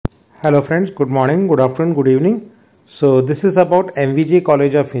Hello friends, good morning, good afternoon, good evening. So this is about MVJ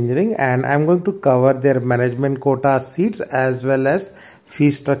College of Engineering and I am going to cover their management quota seats as well as fee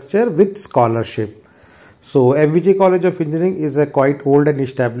structure with scholarship. So MVJ College of Engineering is a quite old and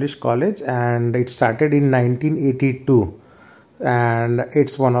established college and it started in 1982 and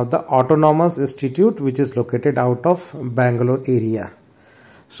it's one of the autonomous institute which is located out of Bangalore area.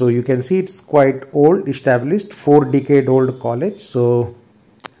 So you can see it's quite old, established, 4-decade-old college. So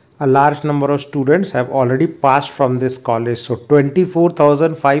a large number of students have already passed from this college. So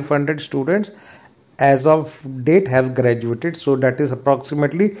 24,500 students as of date have graduated. So that is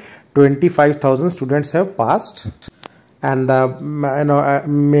approximately 25,000 students have passed. And the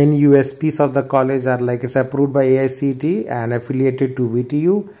main USPs of the college are like it's approved by AICTE and affiliated to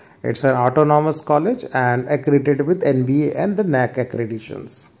VTU. It's an autonomous college and accredited with NBA and the NAC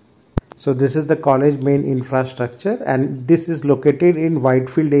accreditations. So this is the college main infrastructure and this is located in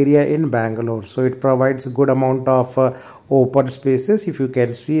Whitefield area in Bangalore. So it provides a good amount of open spaces. If you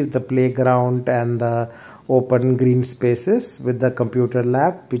can see the playground and the open green spaces with the computer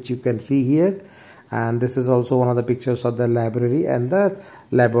lab which you can see here. And this is also one of the pictures of the library and the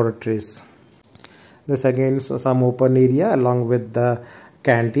laboratories. This again is some open area along with the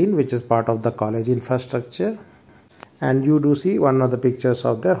canteen which is part of the college infrastructure. And you do see one of the pictures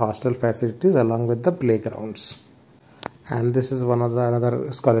of their hostel facilities along with the playgrounds. And this is one of the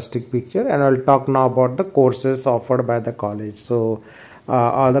another scholastic picture, and I'll talk now about the courses offered by the college. So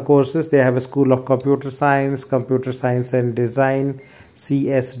all the courses, they have a School of Computer Science and Design,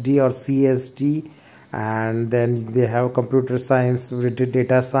 CSD or CSD, and then they have Computer Science with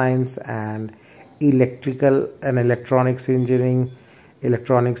Data Science and Electrical and Electronics Engineering,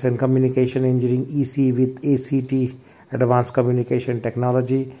 Electronics and Communication Engineering, EC with ACT, Advanced Communication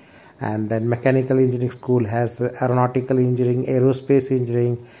Technology. And then Mechanical Engineering School has Aeronautical Engineering, Aerospace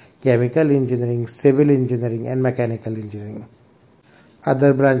Engineering, Chemical Engineering, Civil Engineering and Mechanical Engineering.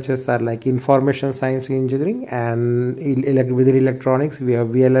 Other branches are like Information Science Engineering, and within electronics we have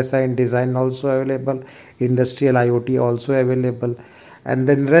VLSI and Design also available, Industrial IoT also available, and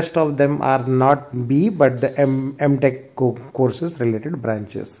then rest of them are not B but the MTech courses related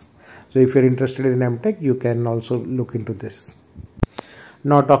branches. So if you're interested in MTech, you can also look into this.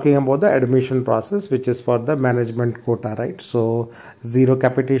 Now talking about the admission process, which is for the management quota, right? So zero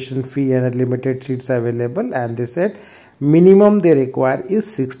capitation fee and limited seats available, and they said minimum they require is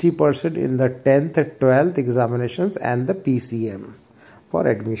 60% in the 10th, 12th examinations and the PCM for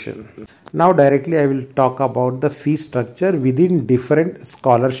admission. Now directly I will talk about the fee structure within different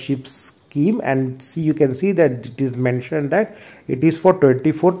scholarships scheme, and see, you can see that it is mentioned that it is for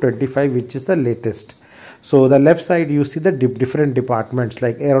 24-25, which is the latest. So the left side you see the different departments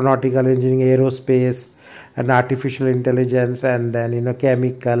like aeronautical engineering, aerospace and artificial intelligence, and then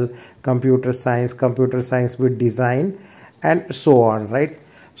chemical, computer science with design and so on, right?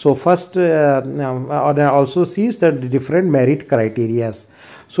 So first also sees the different merit criteria.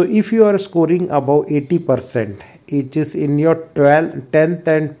 So if you are scoring above 80%, it is in your 10th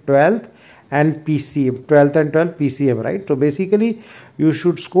and 12th and PCM, 12th and 12th PCM, right? So basically you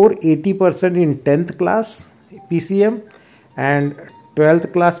should score 80% in 10th class PCM and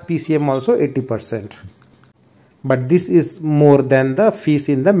 12th class PCM also 80%. But this is more than the fees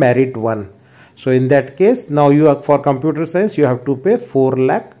in the merit one. So in that case, now you are for computer science, you have to pay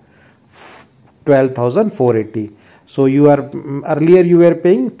 4,12,480. So you are earlier you were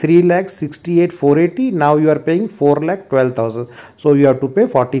paying 3,68,480. Now you are paying 4,12,000. So you have to pay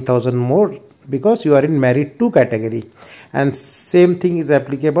 40,000 more because you are in merit 2 category. And same thing is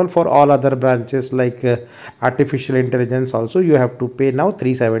applicable for all other branches like artificial intelligence. Also you have to pay now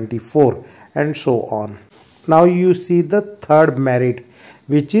 374 and so on. Now you see the third merit,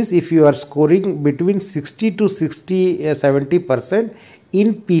 which is if you are scoring between 60 to 70%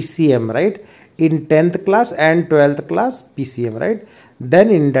 in PCM, right? In 10th class and 12th class PCM, right? Then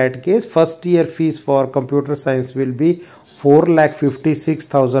in that case, first year fees for computer science will be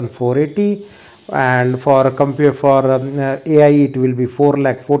 4,56,480, and for AI it will be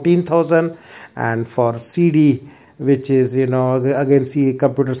 4,14,000, and for CD, which is again see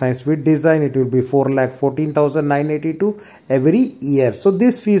computer science with design, it will be 4,14,982 every year. So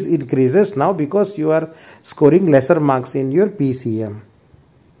this fees increases now because you are scoring lesser marks in your PCM.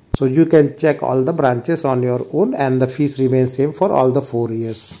 So you can check all the branches on your own, and the fees remain same for all the 4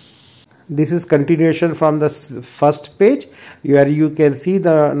 years. This is continuation from the first page where you can see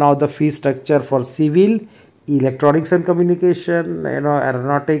now the fee structure for civil, electronics and communication,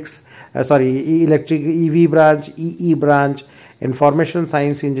 aeronautics, electric EV branch, EE branch, information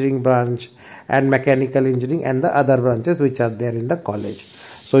science engineering branch, and mechanical engineering, and the other branches which are there in the college.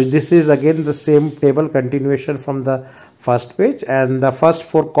 So this is again the same table continuation from the first page, and the first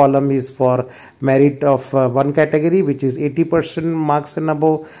 4 column is for merit of one category, which is 80% marks and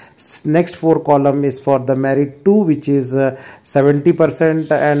above. Next 4 column is for the merit 2, which is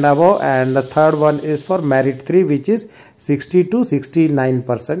 70% and above, and the third one is for merit 3, which is 60 to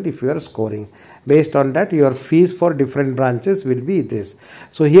 69% if you are scoring. Based on that, your fees for different branches will be this.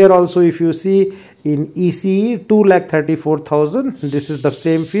 So here also, if you see in ECE 2,34,000, this is the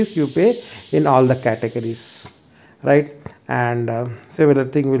same fees you pay in all the categories, right? And similar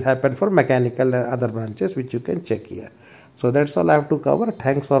thing will happen for mechanical and other branches, which you can check here. So that's all I have to cover.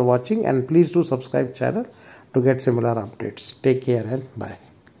 Thanks for watching, and please do subscribe channel to get similar updates. Take care and bye.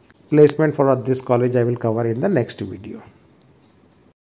 Placement for this college I will cover in the next video.